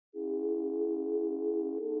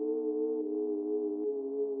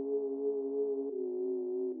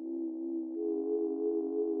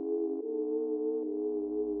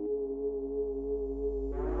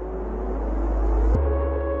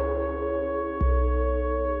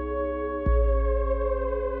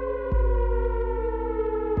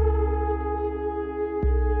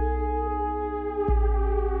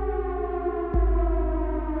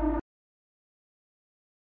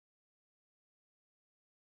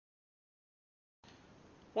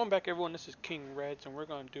Welcome back, everyone. This is King Reds, and we're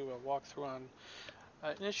going to do a walkthrough on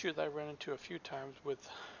an issue that I ran into a few times with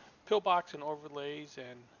pillbox and overlays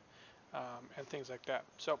and things like that.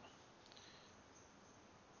 So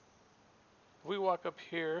if we walk up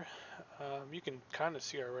here, you can kind of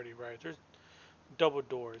see already, right? There's double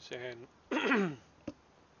doors, and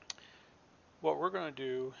what we're going to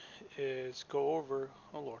do is go over.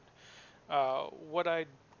 Oh Lord, what I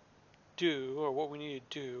do or what we need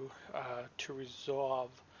to do to resolve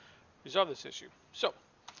this issue. So.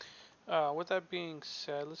 With that being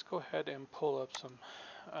said, let's go ahead and pull up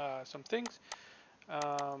some things.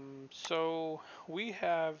 So we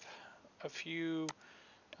have a few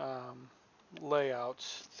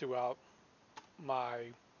layouts throughout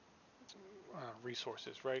my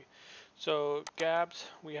resources, right? So GABZ,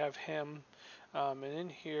 we have him, and in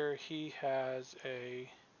here he has a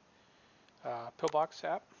Pillbox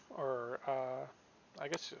app, or I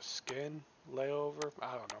guess a skin layover.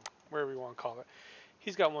 I don't know, whatever you want to call it.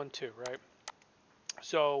 He's got one too, right?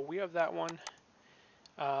 So we have that one.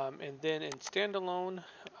 And then in standalone,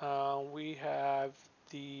 we have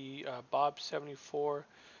the Bob 74,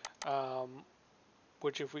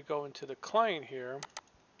 which if we go into the client here,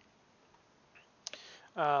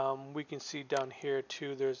 we can see down here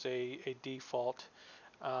too, there's a default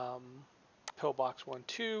pillbox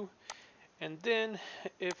 1.2. And then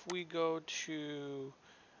if we go to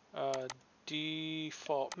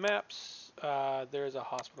default maps, there's a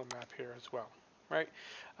hospital map here as well, right?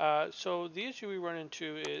 So the issue we run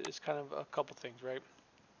into is kind of a couple things, right?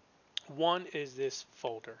 One is this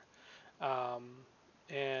folder.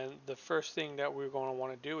 And the first thing that we're going to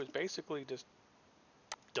want to do is basically just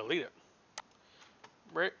delete it.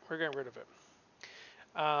 Right? We're getting rid of it.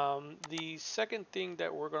 The second thing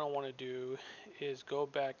that we're going to want to do is go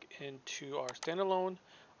back into our standalone,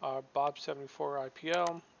 our Bob 74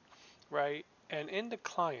 IPL, right? And in the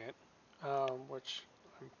client, which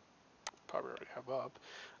I probably already have up,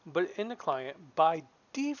 but in the client, by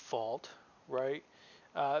default, right,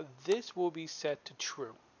 this will be set to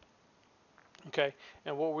true. Okay,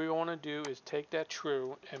 and what we want to do is take that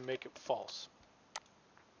true and make it false.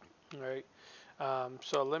 All right,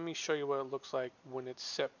 so let me show you what it looks like when it's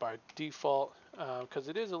set by default, because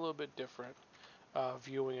it is a little bit different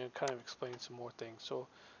viewing and kind of explain some more things. So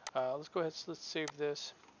let's go ahead, let's save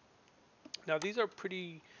this. Now these are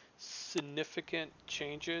pretty significant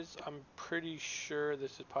changes. I'm pretty sure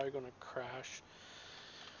this is probably going to crash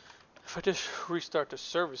if I just restart the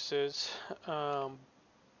services.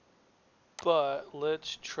 But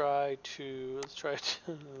let's try to let's try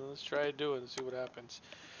to do it and see what happens.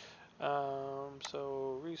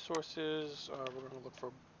 So resources, we're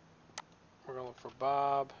gonna look for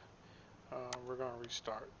Bob. We're gonna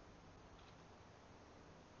restart.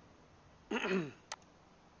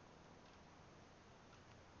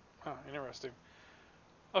 Interesting.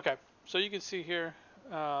 Okay, so you can see here,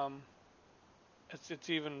 it's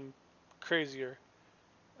even crazier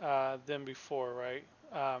than before, right?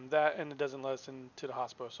 That, and it doesn't let us into the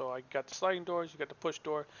hospital. So I got the sliding doors, you got the push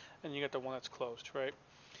door, and you got the one that's closed, right?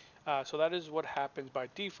 So that is what happens by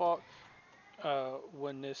default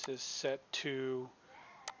when this is set to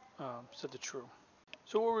true.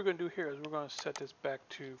 So what we're going to do here is we're going to set this back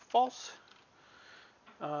to false.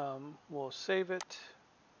 We'll save it.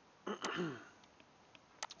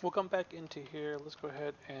 We'll come back into here. Let's go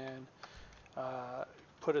ahead and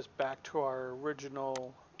put us back to our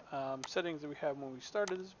original settings that we had when we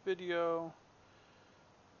started this video.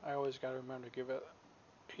 I always got to remember to give it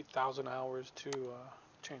 8,000 hours to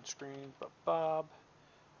change screens. But Bob,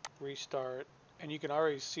 restart, and you can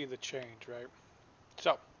already see the change, right?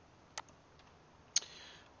 So,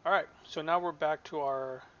 all right. So now we're back to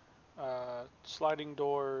our sliding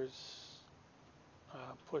doors,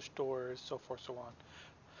 push doors, so forth, so on.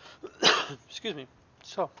 Excuse me.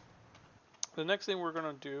 So the next thing we're going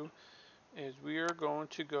to do is we are going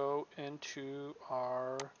to go into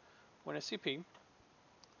our WinSCP.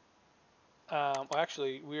 Well,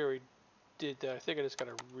 actually, we already did that. I think I just got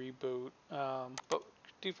to reboot. But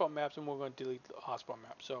default maps, and we're going to delete the hospital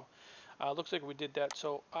map. So looks like we did that.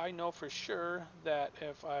 So I know for sure that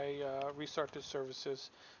if I restart the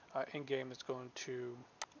services in game, it's going to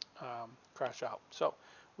crash out. So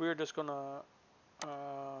we're just going to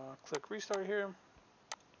click restart here,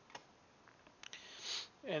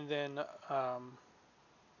 and then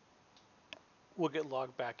we'll get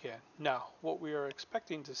logged back in. Now, what we are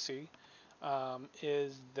expecting to see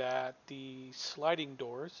is that the sliding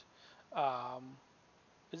doors,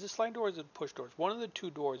 is it sliding doors or push doors? One of the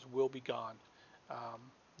two doors will be gone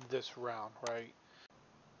this round, right?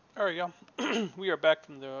 There we go. We are back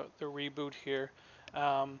from the reboot here.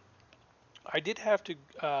 I I did have to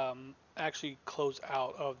actually close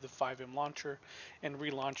out of the FiveM launcher and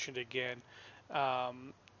relaunch it again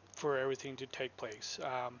um, for everything to take place.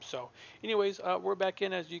 Anyways, we're back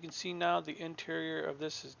in. As you can see now, the interior of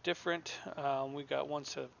this is different. We got one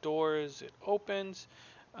set of doors. It opens.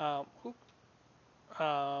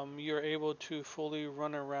 Um, you're able to fully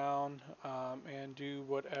run around and do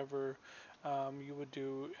whatever you would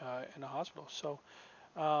do in a hospital. So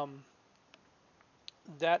um,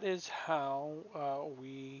 that is how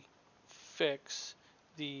we fix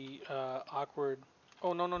the awkward.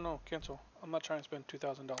 Oh, no, no, no, cancel. I'm not trying to spend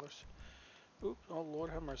 $2,000. Oops, oh Lord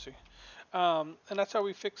have mercy. And that's how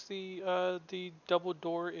we fix the double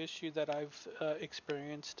door issue that I've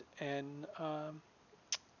experienced in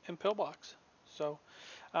Pillbox. So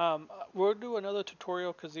we'll do another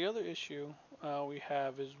tutorial because the other issue we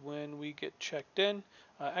have is when we get checked in.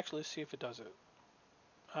 Actually, let's see if it does it.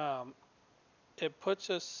 It puts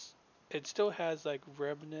us. It still has like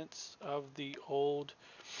remnants of the old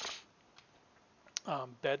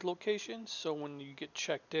bed locations. So when you get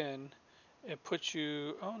checked in, it puts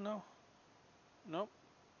you. Oh no, nope,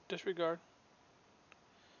 disregard.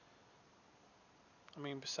 I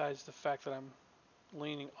mean, besides the fact that I'm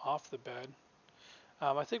leaning off the bed.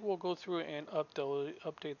 I think we'll go through and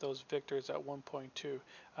update those Victors at 1.2.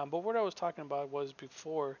 But what I was talking about was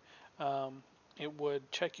before it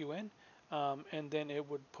would check you in, and then it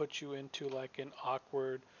would put you into like an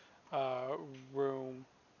awkward uh, room.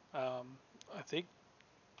 I think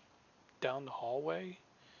down the hallway,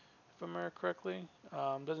 if I remember correctly.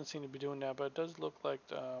 Doesn't seem to be doing that, but it does look like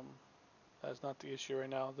that's not the issue right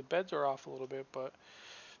now. The beds are off a little bit, but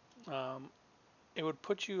um, it would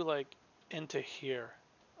put you like into here.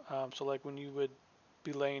 So like when you would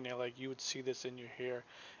be laying there, like you would see this in your hair,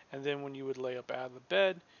 and then when you would lay up out of the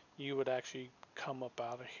bed, you would actually come up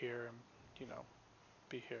out of here and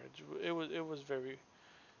be here. It was very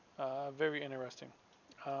interesting.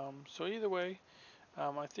 So either way,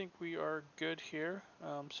 I think we are good here.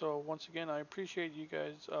 So once again, I appreciate you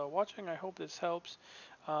guys watching. I hope this helps.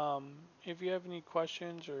 If you have any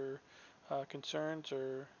questions or concerns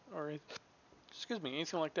or excuse me,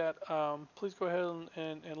 anything like that, please go ahead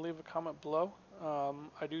and leave a comment below.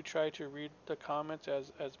 I do try to read the comments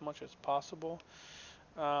as much as possible.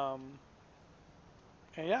 Um,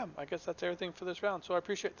 and yeah, I guess that's everything for this round. So I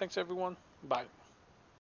appreciate it. Thanks, everyone. Bye.